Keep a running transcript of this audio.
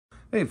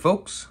Hey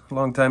folks,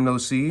 long time no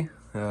see.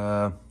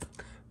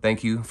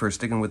 Thank you for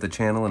sticking with the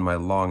channel in my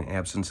long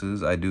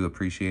absences. I do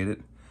appreciate it.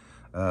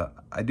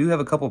 I do have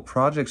a couple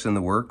projects in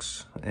the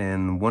works,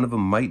 and one of them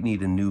might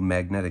need a new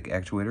magnetic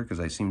actuator because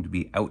I seem to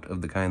be out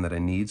of the kind that I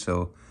need.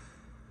 So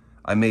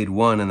I made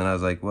one, and then I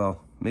was like,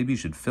 well, maybe you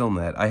should film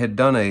that. I had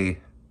done a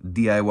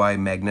DIY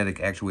magnetic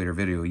actuator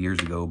video years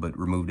ago, but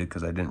removed it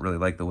because I didn't really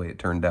like the way it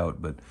turned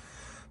out. But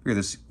I figured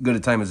this good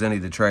a time as any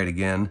to try it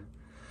again.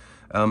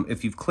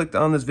 If you've clicked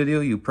on this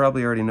video, you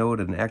probably already know what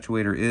an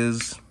actuator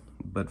is,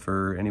 but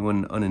for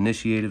anyone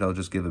uninitiated, I'll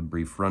just give a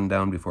brief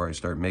rundown before I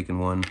start making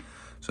one.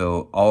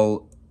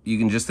 So you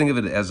can just think of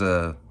it as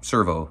a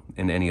servo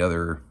in any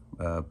other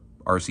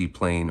RC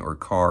plane or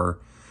car,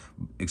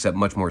 except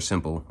much more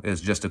simple. It's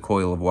just a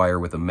coil of wire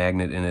with a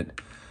magnet in it.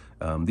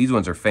 These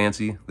ones are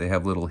fancy. They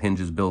have little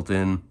hinges built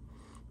in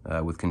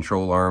with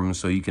control arms,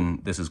 so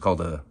this is called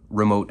a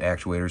remote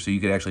actuator, so you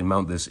could actually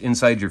mount this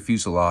inside your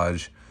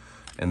fuselage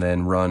and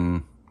then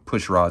run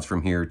push rods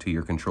from here to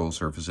your control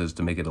surfaces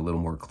to make it a little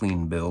more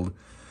clean build.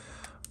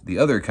 The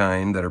other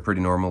kind that are pretty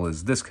normal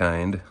is this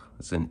kind.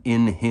 It's an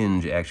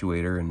in-hinge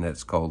actuator, and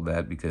that's called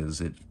that because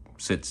it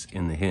sits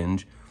in the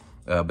hinge.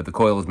 But the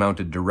coil is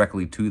mounted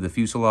directly to the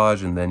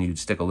fuselage, and then you'd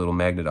stick a little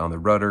magnet on the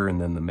rudder,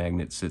 and then the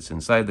magnet sits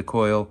inside the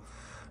coil,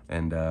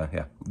 and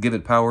yeah, give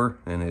it power,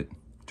 and it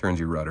turns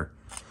your rudder.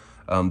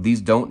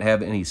 These don't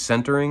have any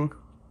centering.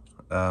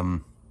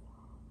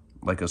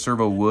 Like a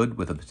servo would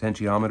with a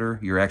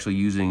potentiometer. You're actually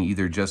using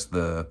either just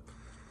the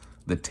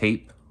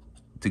tape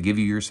to give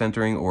you your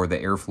centering or the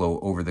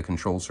airflow over the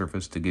control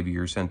surface to give you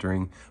your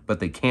centering, but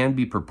they can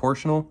be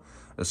proportional,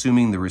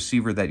 assuming the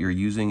receiver that you're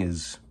using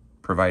is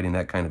providing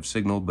that kind of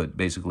signal, but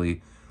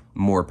basically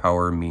more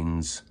power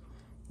means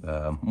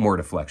more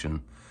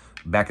deflection.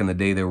 Back in the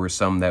day, there were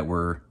some it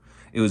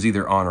was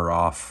either on or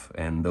off,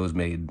 and those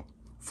made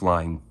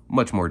flying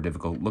much more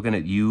difficult. Looking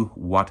at you,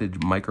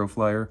 wattage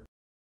microflyer.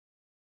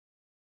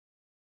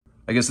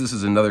 I guess this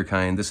is another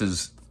kind. This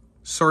is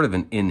sort of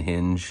an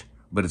in-hinge,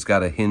 but it's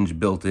got a hinge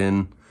built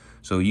in.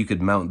 So you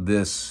could mount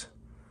this,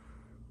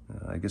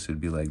 I guess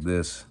it'd be like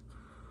this,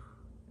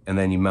 and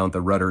then you mount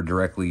the rudder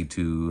directly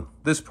to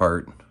this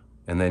part,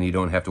 and then you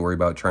don't have to worry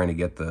about trying to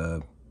get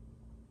the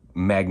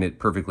magnet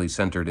perfectly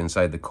centered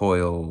inside the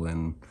coil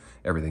and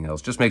everything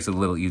else. Just makes it a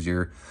little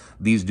easier.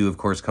 These do, of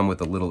course, come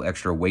with a little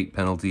extra weight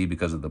penalty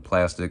because of the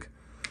plastic,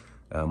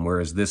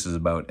 whereas this is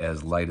about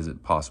as light as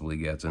it possibly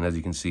gets. And as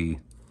you can see,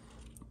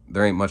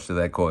 there ain't much to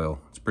that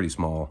coil. It's pretty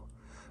small.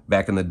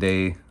 Back in the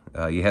day,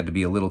 you had to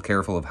be a little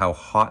careful of how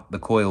hot the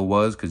coil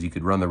was because you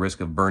could run the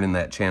risk of burning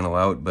that channel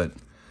out, but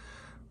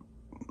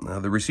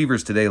the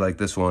receivers today like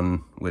this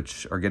one,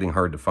 which are getting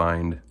hard to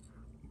find,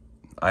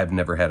 I've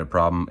never had a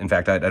problem. In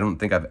fact, I don't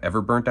think I've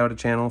ever burnt out a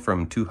channel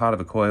from too hot of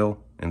a coil.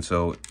 And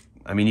so,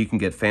 I mean, you can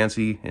get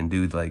fancy and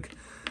do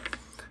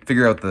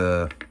figure out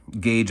the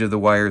gauge of the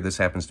wire. This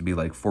happens to be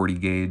like 40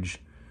 gauge.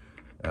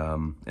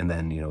 And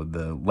then,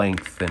 the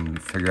length,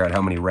 and figure out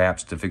how many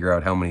wraps to figure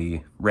out how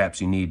many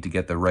wraps you need to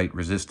get the right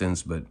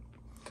resistance. But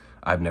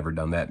I've never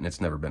done that, and it's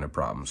never been a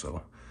problem,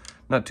 so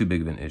not too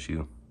big of an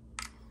issue.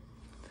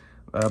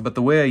 But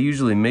the way I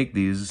usually make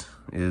these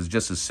is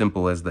just as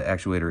simple as the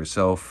actuator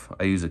itself.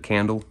 I use a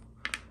candle,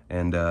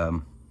 and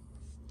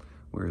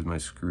where's my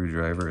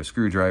screwdriver? A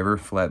screwdriver,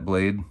 flat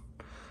blade,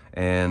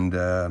 and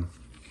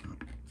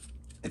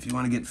if you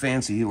want to get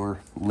fancy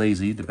or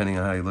lazy, depending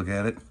on how you look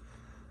at it,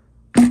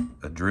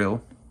 a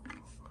drill.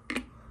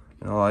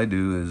 And all I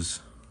do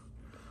is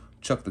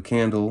chuck the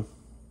candle,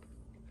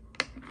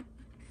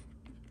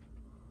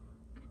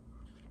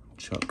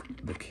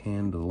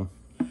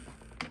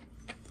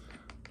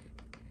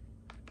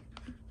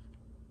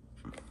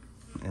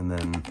 and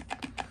then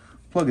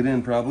plug it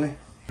in probably.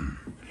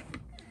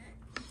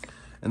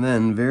 And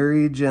then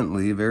very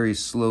gently, very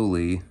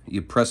slowly,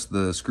 you press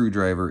the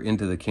screwdriver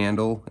into the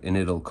candle and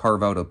it'll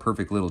carve out a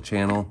perfect little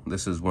channel.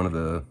 This is one of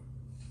the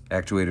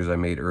actuators I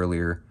made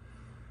earlier.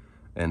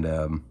 And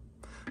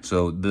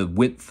so the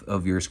width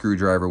of your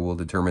screwdriver will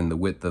determine the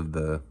width of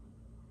the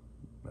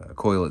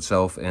coil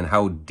itself, and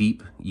how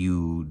deep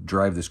you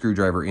drive the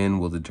screwdriver in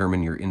will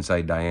determine your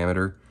inside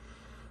diameter.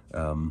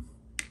 You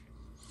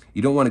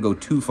don't want to go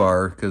too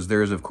far because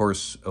there's, of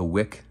course, a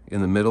wick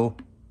in the middle,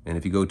 and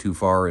if you go too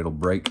far, it'll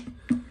break.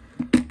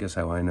 Guess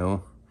how I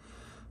know.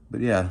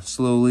 But yeah,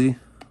 slowly.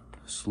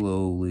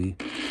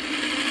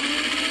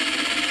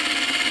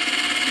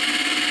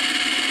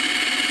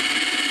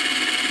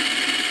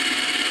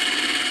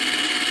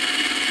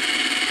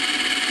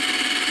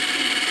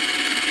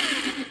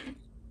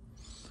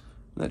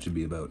 That should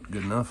be about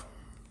good enough.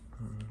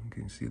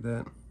 Can you see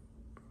that?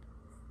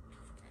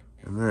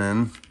 And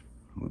then,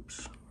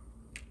 whoops.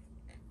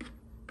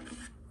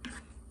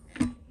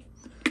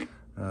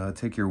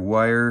 Take your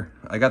wire.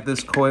 I got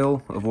this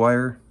coil of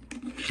wire.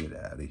 Get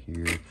out of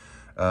here.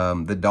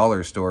 The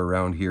dollar store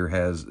around here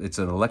it's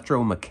an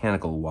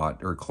electromechanical watt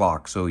or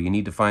clock. So you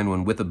need to find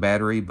one with a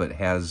battery, but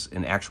has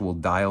an actual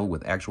dial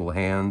with actual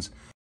hands.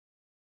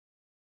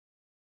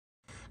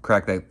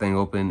 Crack that thing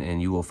open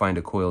and you will find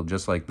a coil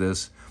just like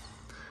this.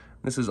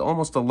 This is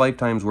almost a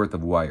lifetime's worth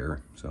of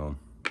wire. So,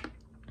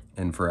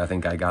 and I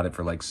think I got it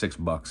for like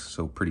 $6,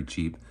 so pretty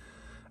cheap.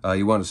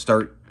 You want to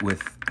start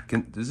with,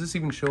 does this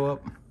even show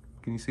up?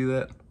 Can you see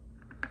that?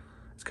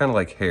 It's kind of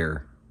like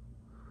hair.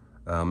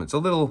 It's a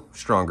little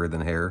stronger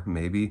than hair,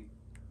 maybe,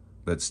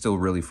 but still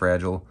really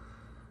fragile.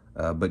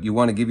 But you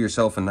want to give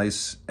yourself a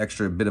nice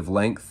extra bit of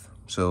length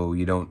so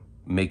you don't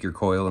make your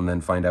coil and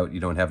then find out you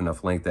don't have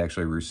enough length to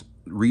actually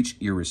reach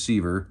your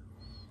receiver.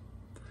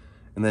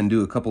 And then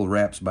do a couple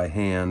wraps by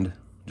hand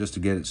just to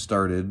get it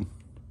started.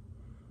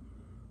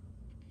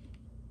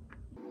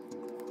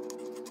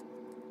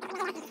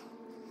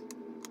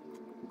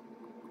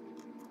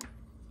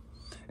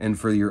 And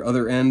for your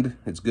other end,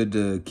 it's good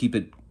to keep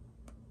it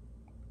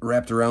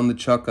wrapped around the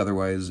chuck,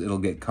 otherwise it'll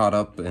get caught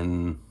up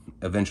and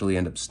eventually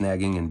end up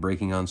snagging and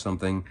breaking on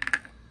something.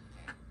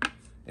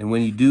 And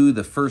when you do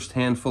the first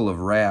handful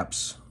of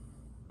wraps,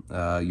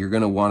 you're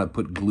going to want to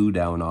put glue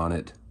down on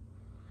it,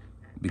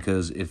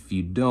 because if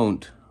you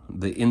don't,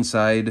 the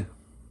inside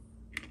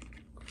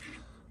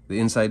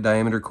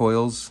diameter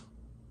coils,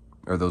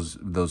 or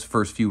those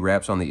first few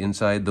wraps on the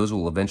inside, those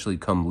will eventually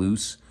come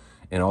loose,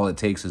 and all it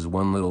takes is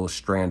one little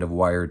strand of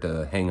wire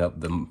to hang up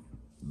the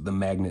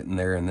magnet in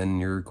there, and then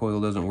your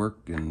coil doesn't work.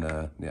 And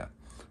yeah,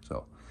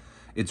 so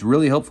it's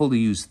really helpful to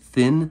use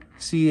thin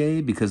CA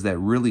because that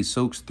really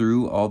soaks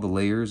through all the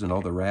layers and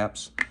all the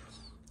wraps.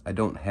 I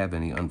don't have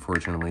any,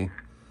 unfortunately,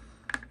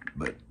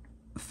 but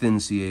thin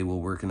CA will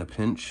work in a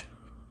pinch.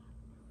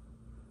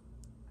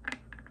 All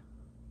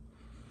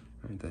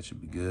right, that should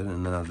be good.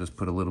 And then I'll just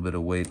put a little bit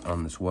of weight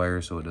on this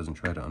wire so it doesn't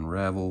try to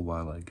unravel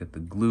while I get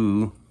the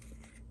glue.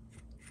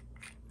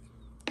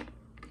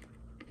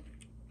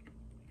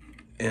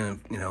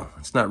 And, you know,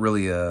 it's not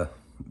really a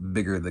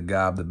bigger the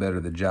gob, the better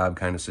the job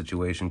kind of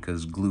situation,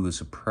 because glue is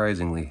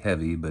surprisingly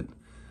heavy, but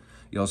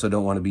you also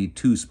don't want to be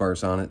too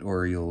sparse on it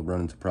or you'll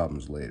run into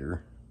problems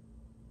later.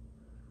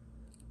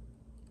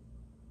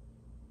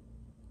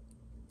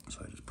 So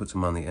I just put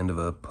some on the end of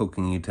a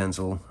poking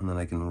utensil, and then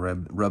I can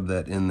rub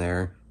that in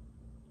there.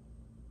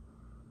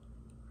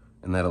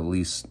 And that'll at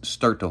least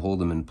start to hold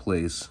them in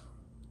place.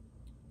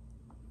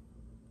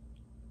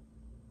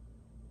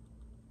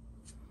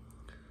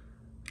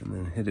 And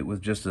then hit it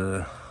with just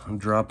a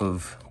drop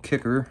of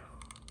kicker.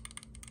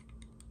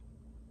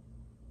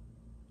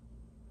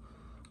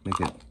 Make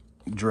it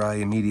dry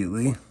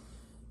immediately.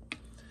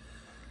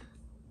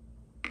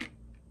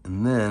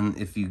 And then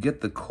if you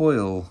get the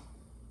coil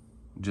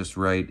just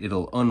right,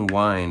 it'll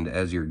unwind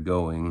as you're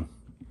going,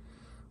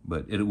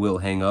 but it will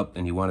hang up,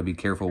 and you want to be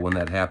careful when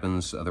that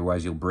happens,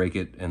 otherwise you'll break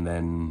it and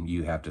then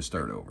you have to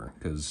start over,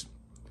 because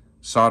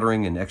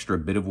soldering an extra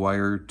bit of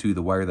wire to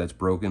the wire that's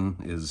broken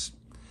is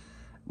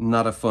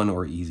not a fun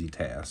or easy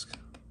task.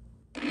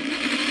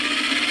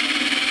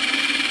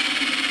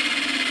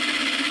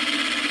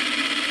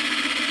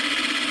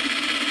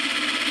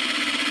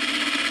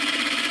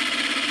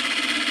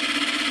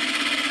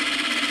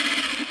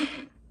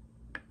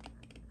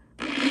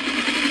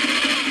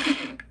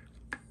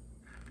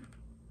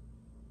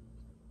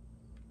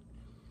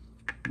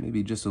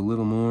 Maybe just a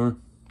little more.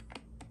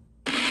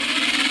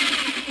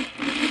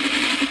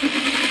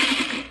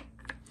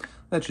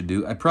 That should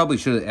do. I probably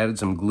should have added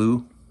some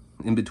glue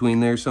in between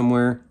there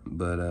somewhere,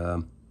 but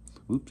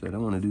oops, I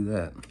don't want to do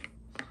that.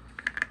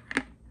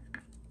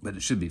 But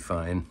it should be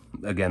fine.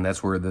 Again,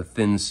 that's where the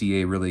thin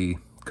CA really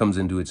comes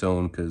into its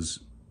own, because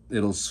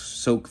it'll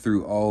soak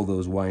through all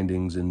those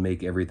windings and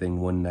make everything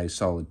one nice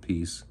solid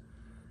piece.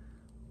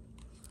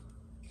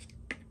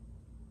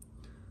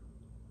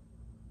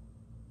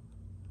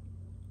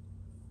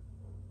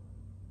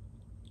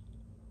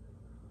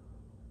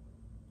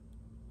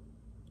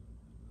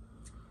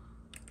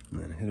 And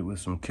then hit it with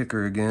some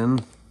kicker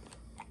again.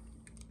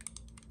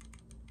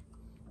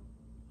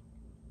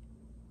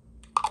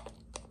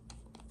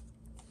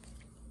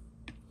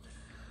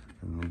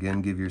 And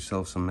again, give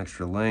yourself some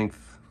extra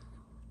length.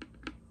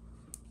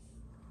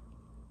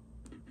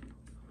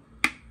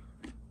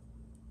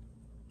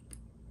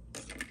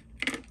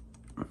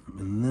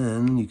 And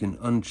then you can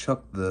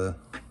unchuck the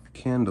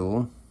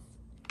candle.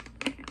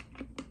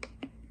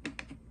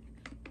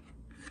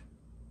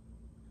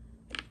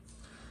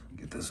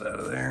 Get this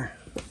out of there.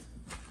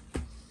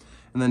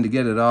 And then to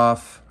get it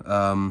off,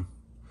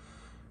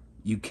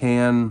 you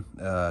can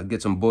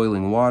get some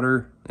boiling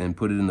water and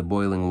put it in the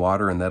boiling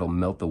water, and that'll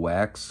melt the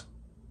wax.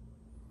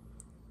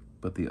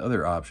 But the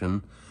other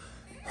option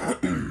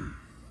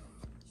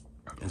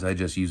is I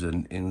just use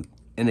an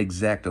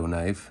X-Acto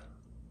knife.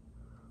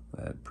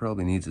 That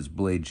probably needs its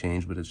blade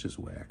changed, but it's just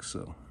wax,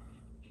 so.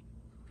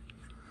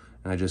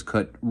 And I just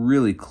cut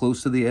really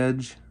close to the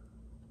edge,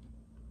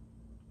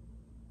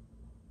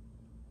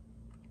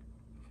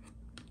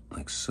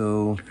 like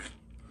so.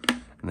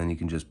 And then you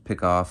can just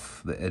pick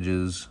off the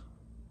edges.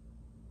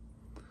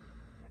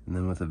 And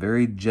then with a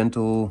very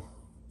gentle,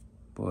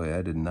 boy,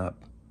 I did not,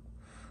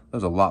 that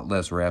was a lot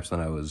less wraps than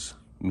I was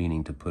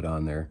meaning to put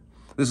on there.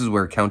 This is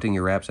where counting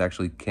your wraps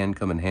actually can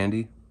come in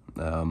handy,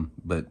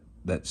 but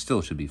that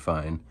still should be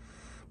fine.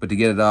 But to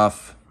get it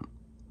off,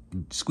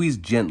 squeeze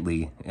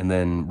gently and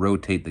then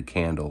rotate the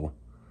candle,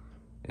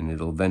 and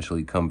it'll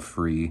eventually come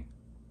free.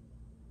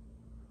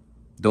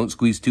 Don't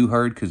squeeze too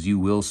hard, because you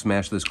will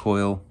smash this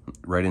coil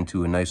right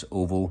into a nice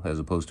oval as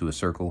opposed to a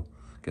circle.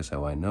 Guess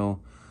how I know.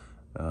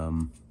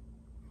 And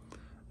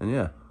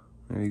yeah,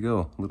 there you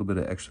go. A little bit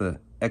of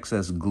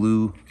excess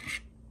glue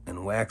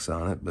and wax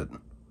on it, but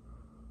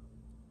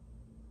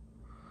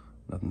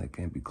nothing that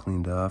can't be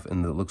cleaned off.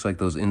 And it looks like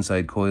those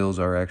inside coils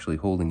are actually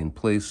holding in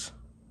place.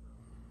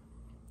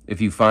 If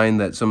you find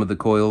that some of the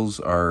coils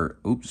are,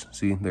 oops,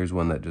 see, there's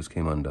one that just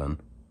came undone.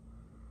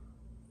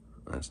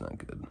 That's not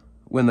good.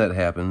 When that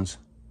happens,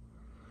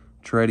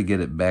 try to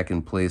get it back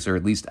in place, or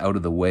at least out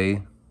of the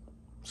way,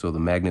 so the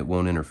magnet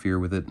won't interfere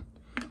with it,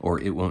 or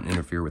it won't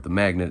interfere with the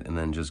magnet, and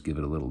then just give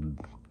it a little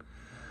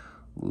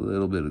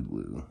bit of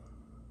glue.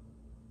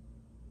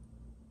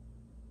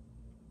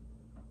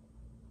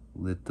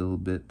 Little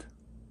bit.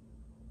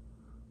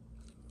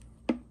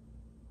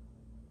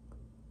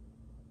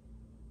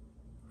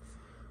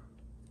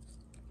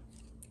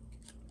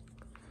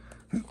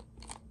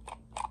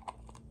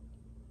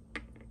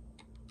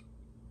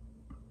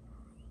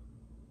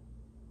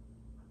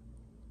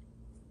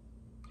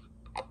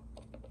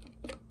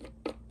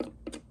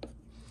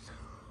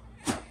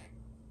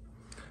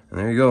 And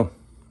there you go,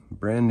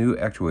 brand new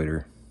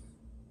actuator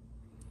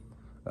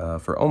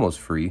for almost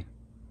free.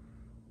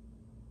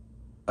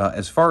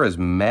 As far as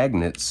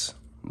magnets,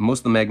 most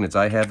of the magnets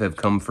I have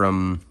come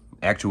from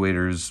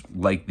actuators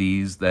like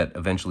these that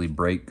eventually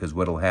break, because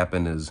what'll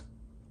happen is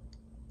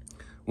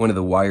one of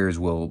the wires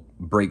will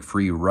break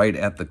free right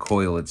at the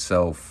coil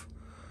itself.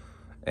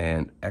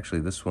 And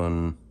actually this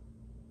one,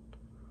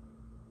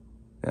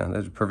 yeah,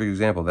 that's a perfect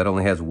example. That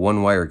only has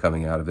one wire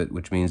coming out of it,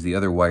 which means the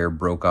other wire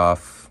broke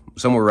off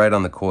somewhere right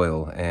on the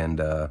coil.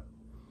 And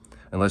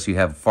unless you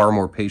have far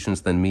more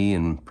patience than me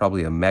and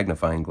probably a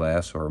magnifying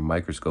glass or a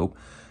microscope,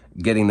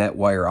 getting that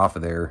wire off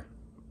of there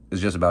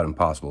is just about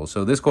impossible.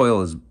 So this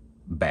coil is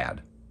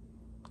bad,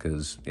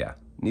 because, yeah,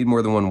 need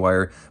more than one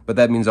wire. But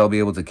that means I'll be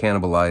able to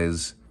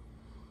cannibalize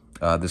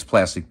this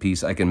plastic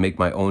piece. I can make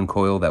my own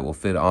coil that will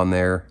fit on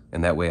there,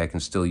 and that way I can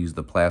still use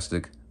the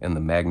plastic and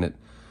the magnet.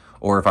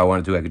 Or if I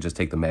wanted to, I could just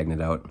take the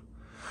magnet out.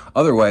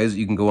 Otherwise,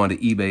 you can go onto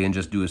eBay and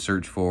just do a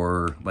search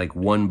for like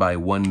 1 by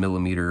 1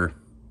 millimeter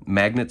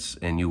magnets,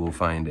 and you will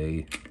find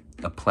a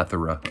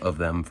plethora of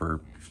them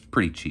for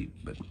pretty cheap.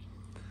 But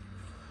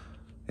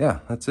yeah,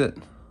 that's it.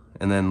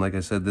 And then, like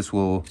I said, that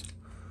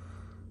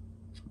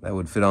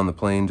would fit on the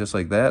plane just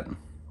like that.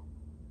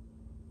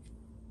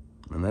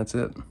 And that's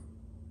it.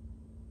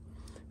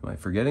 Am I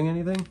forgetting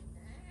anything?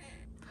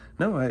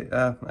 No,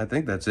 I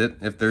think that's it.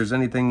 If there's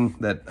anything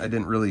that I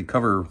didn't really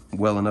cover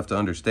well enough to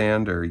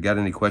understand, or you got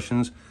any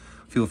questions,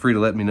 feel free to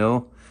let me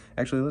know.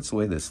 Actually, let's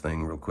weigh this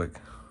thing real quick.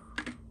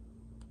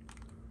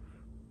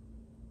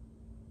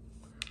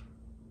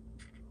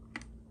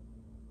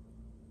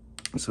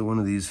 So one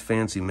of these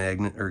fancy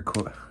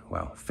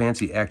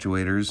fancy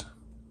actuators,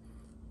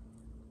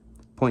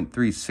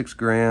 0.36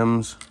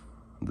 grams.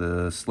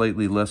 The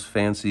slightly less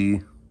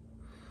fancy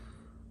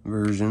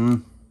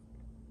version,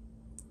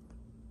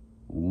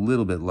 a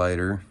little bit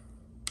lighter,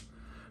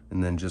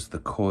 and then just the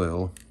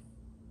coil.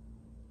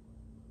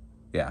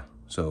 Yeah,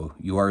 so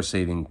you are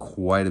saving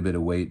quite a bit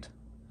of weight.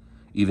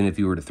 Even if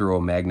you were to throw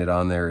a magnet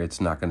on there,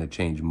 it's not going to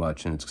change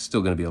much, and it's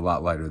still going to be a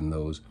lot lighter than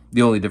those.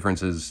 The only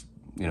difference is,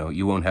 you know,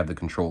 you won't have the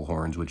control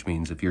horns, which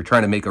means if you're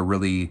trying to make a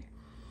really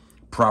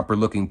proper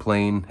looking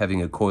plane,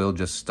 having a coil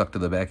just stuck to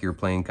the back of your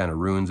plane kind of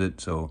ruins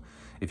it. So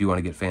if you want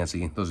to get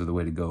fancy, those are the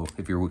way to go,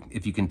 if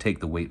you can take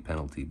the weight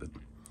penalty. But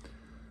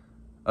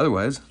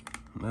otherwise,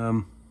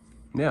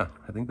 yeah,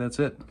 I think that's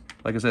it.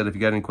 Like I said, if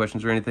you got any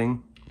questions or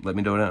anything, let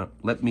me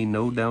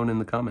know down in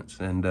the comments.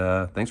 And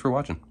thanks for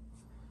watching.